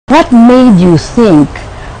What made you think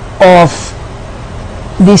of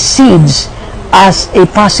these seeds as a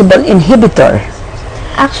possible inhibitor?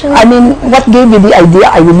 Actually, I mean, what gave you the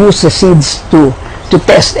idea I will use the seeds to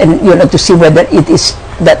test and to see whether it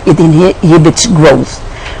inhibits growth?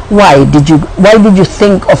 Why did you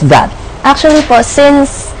think of that? actually po,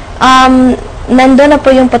 since nandun na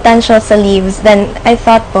po yung potential sa leaves, then I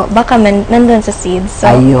thought po, baka nandun sa seeds. So,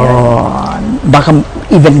 Ayun. Baka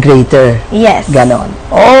even greater. yes. Ganon.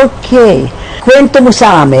 Okay. Kwento mo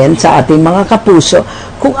sa amin, sa ating mga kapuso,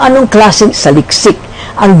 kung anong klaseng saliksik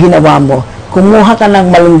ang ginawa mo. Kumuha ka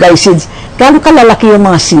ng malunggay seeds. Gaano kalalaki yung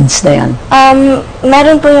mga seeds na yan?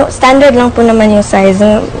 Meron po yung, standard lang po naman yung size.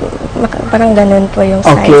 Parang ganun po yung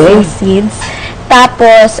size ng seeds.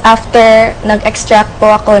 Tapos, after nag-extract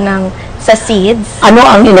po ako sa seeds. Ano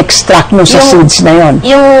ang in-extract mo sa seeds na yon?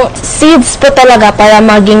 Yung seeds po talaga para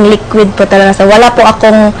maging liquid po talaga. So, wala po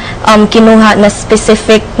akong kinuha na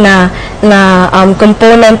specific na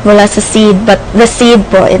component mula sa seed, but the seed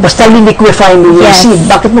po. Basta liquefy mo yung seed.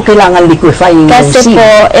 Bakit mo kailangan liquefying yung seed? Kasi po,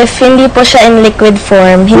 if hindi po siya in liquid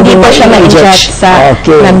form, hindi po siya ma-inject sa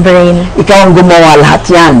membrane. Ikaw ang gumawa lahat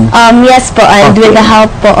yan? Yes po, and with the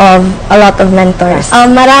help po of a lot of mentors.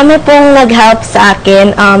 Marami pong nag-help sa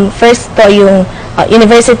akin. First po yung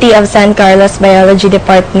University of San Carlos Biology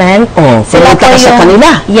Department. Sila po sa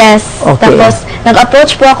kanila? Yes. Okay. Tapos,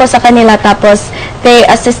 nag-approach po ako sa kanila, tapos they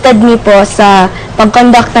assisted me po sa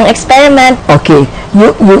pag-conduct ng experiment. Okay.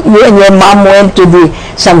 You and your mom went to the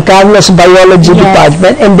San Carlos Biology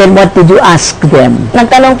Department, and then what did you ask them?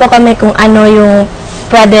 Nagtanong po kami kung ano yung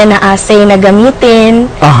pwede na assay na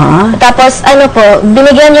gamitin. Tapos,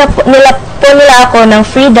 binigyan nila ako ng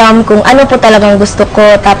freedom kung ano po talagang gusto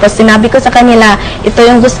ko. Tapos, sinabi ko sa kanila, ito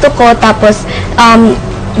yung gusto ko. Tapos,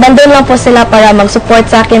 nandun lang po sila para mag-support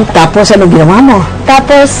sa akin. Tapos, ano ginawa mo?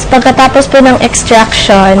 Tapos, pagkatapos po ng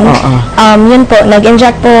extraction, yun po,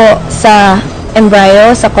 nag-inject po sa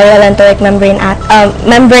embryo, sa chorial enteric membrane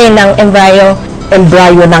ng embryo.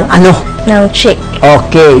 Embryo ng ano? Ng chick.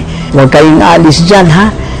 Okay. Huwag kayong alis dyan, ha?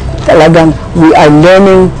 Talagang, we are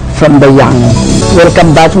learning from the young.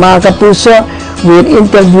 Welcome back, mga kapuso. We're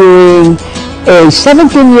interviewing a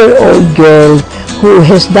 17-year-old girl who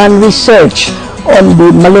has done research on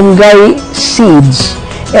the malunggay seeds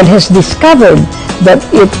and has discovered that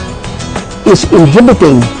it is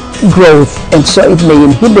inhibiting growth, and so it may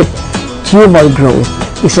inhibit tumor growth.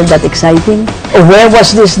 Isn't that exciting? Where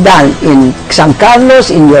was this done? In San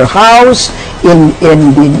Carlos, in your house, in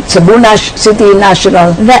the Cebu City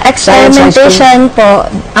National? The experimentation po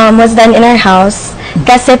was done in our house.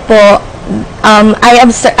 Kasi po,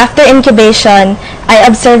 after incubation, I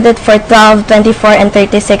observed it for 12, 24, and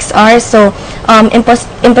 36 hours. So,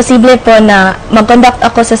 imposible po na mag-conduct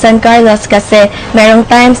ako sa San Carlos kasi merong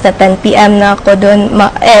times na 10 p.m. na ako doon,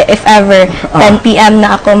 if ever, 10 p.m.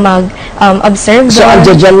 na ako mag-observe doon. So,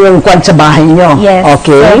 andyan yung kwan sa bahay nyo? Yes.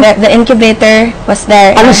 Okay. So, the incubator was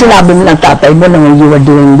there. Ano sinabi mo ng tatay mo when you were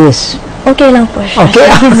doing this? Okay lang po siya. Okay.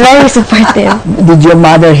 He's very supportive. Did your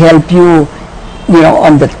mother help you,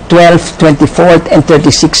 on the 12th, 24th, and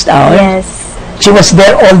 36th hour? Yes. She was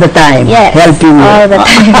there all the time, helping you? All the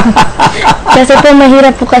time. Kasi po,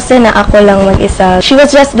 mahirap po kasi na ako lang mag-isa. She was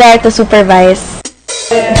just there to supervise.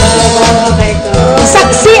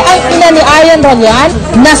 Saksi ang ina ni Arianwen Rollan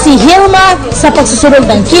na si Hilma sa pagsusunod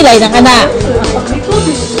ng kilay ng anak.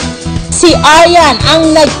 Si Arian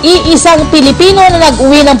ang nag-iisang Pilipino na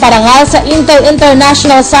nag-uwi ng parangal sa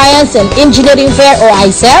International Science and Engineering Fair o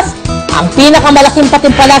ISEF, ang pinakamalaking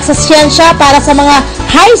patimpalak sa siyensya para sa mga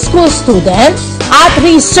high school student at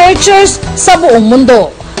researchers sa buong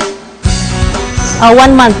mundo. 1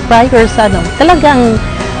 month prior sa talagang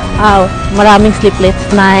maraming sleepless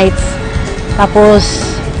nights. Tapos,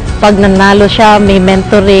 pag nanalo siya, may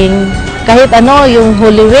mentoring. Kahit yung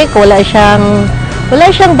Holy Week, wala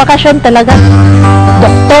siyang bakasyon talaga.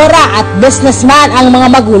 Doktora at businessman ang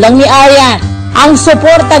mga magulang ni Arian. Ang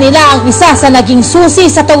suporta nila ang isa sa naging susi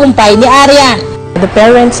sa tagumpay ni Arian. The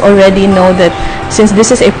parents already know that since this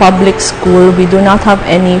is a public school, we do not have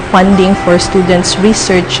any funding for students'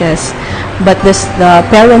 researches, but the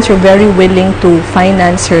parents are very willing to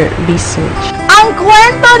finance her research. Ang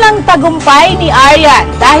kwento ng tagumpay ni Arian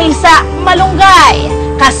dahil sa Malunggay.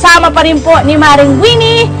 Kasama pa rin po ni Mareng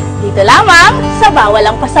Winnie, dito lamang sa Bawal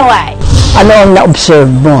ang Pasaway. Ano ang na-observe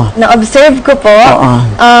mo? Na-observe ko po,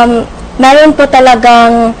 meron po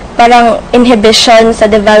talagang parang inhibition sa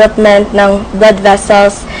development ng blood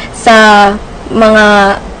vessels sa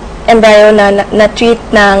mga embryo na treat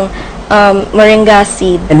ng moringa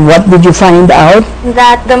seed. And what did you find out?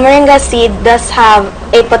 That the moringa seed does have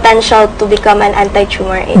a potential to become an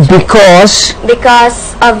anti-tumor agent. Because?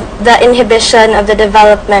 Because of the inhibition of the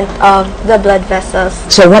development of the blood vessels.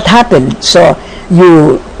 So what happened? So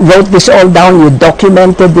you wrote this all down, you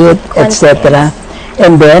documented it, etc.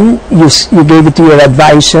 And then you gave it to your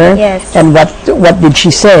advisor. Yes. And what did she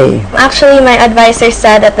say? Actually, my advisor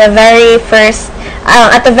said at the very first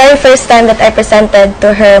time that I presented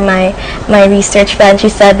to her my research plan, she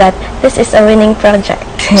said that this is a winning project.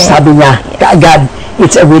 Sabi niya, kaagad,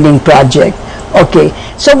 it's a winning project. Okay.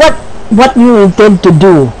 So what you intend to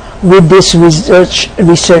do with this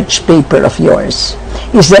research paper of yours?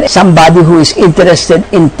 Is there somebody who is interested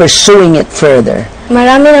in pursuing it further?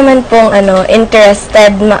 Marami naman pong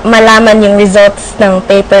interested malaman yung results ng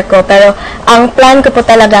paper ko, pero ang plan ko po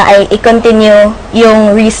talaga ay i-continue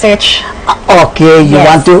yung research. Okay, you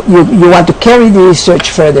want to carry the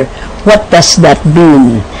research further. What does that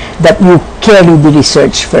mean, that you carry the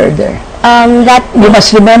research further? That You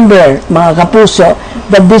must remember, mga kapuso,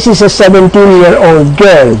 that this is a 17-year-old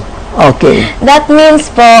girl. Okay. That means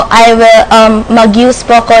po, I will mag-use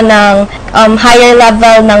po ko ng higher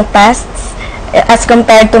level ng tests as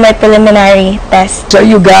compared to my preliminary test. So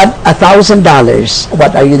you got $1,000.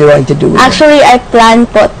 What are you going to do with it? Actually, I plan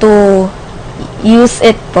po to use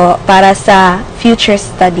it po para sa future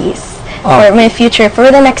studies. For my future, for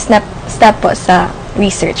the next step po sa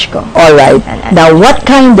research ko. All right. Now, what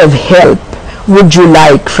kind of help would you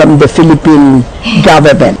like from the Philippine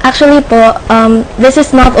government? Actually po, this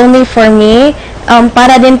is not only for me,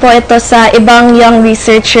 para din po ito sa ibang young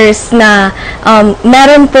researchers na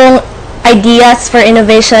meron pong ideas for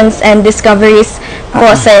innovations and discoveries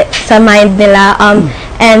po sa mind nila.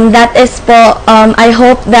 And that is po, I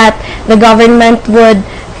hope that the government would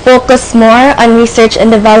focus more on research and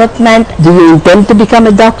development. Do you intend to become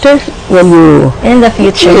a doctor when you... In the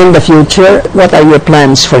future. In the future, what are your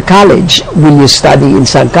plans for college? Will you study in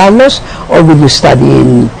San Carlos or will you study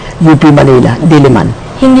in UP Manila, Diliman?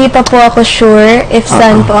 Hindi pa po ako sure if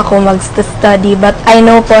saan po ako mag-study, but I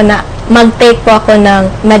know po na mag-take po ako ng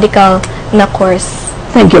medical na course.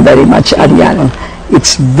 Thank you very much, Arianwen.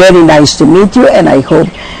 It's very nice to meet you, and I hope,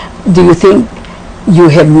 do you think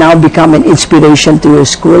you have now become an inspiration to your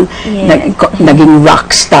school? Yes. Naging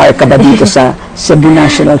rock star ka ba dito sa Cebu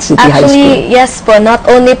National City High School? Actually, yes po. Not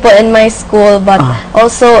only po in my school, but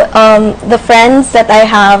also the friends that I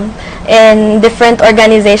have in different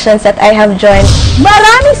organizations that I have joined.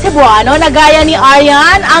 Maraming Cebuano na gaya ni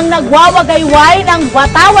Arian ang nagwawagayway ng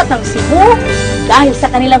watawat ng Cebu dahil sa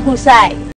kanilang husay.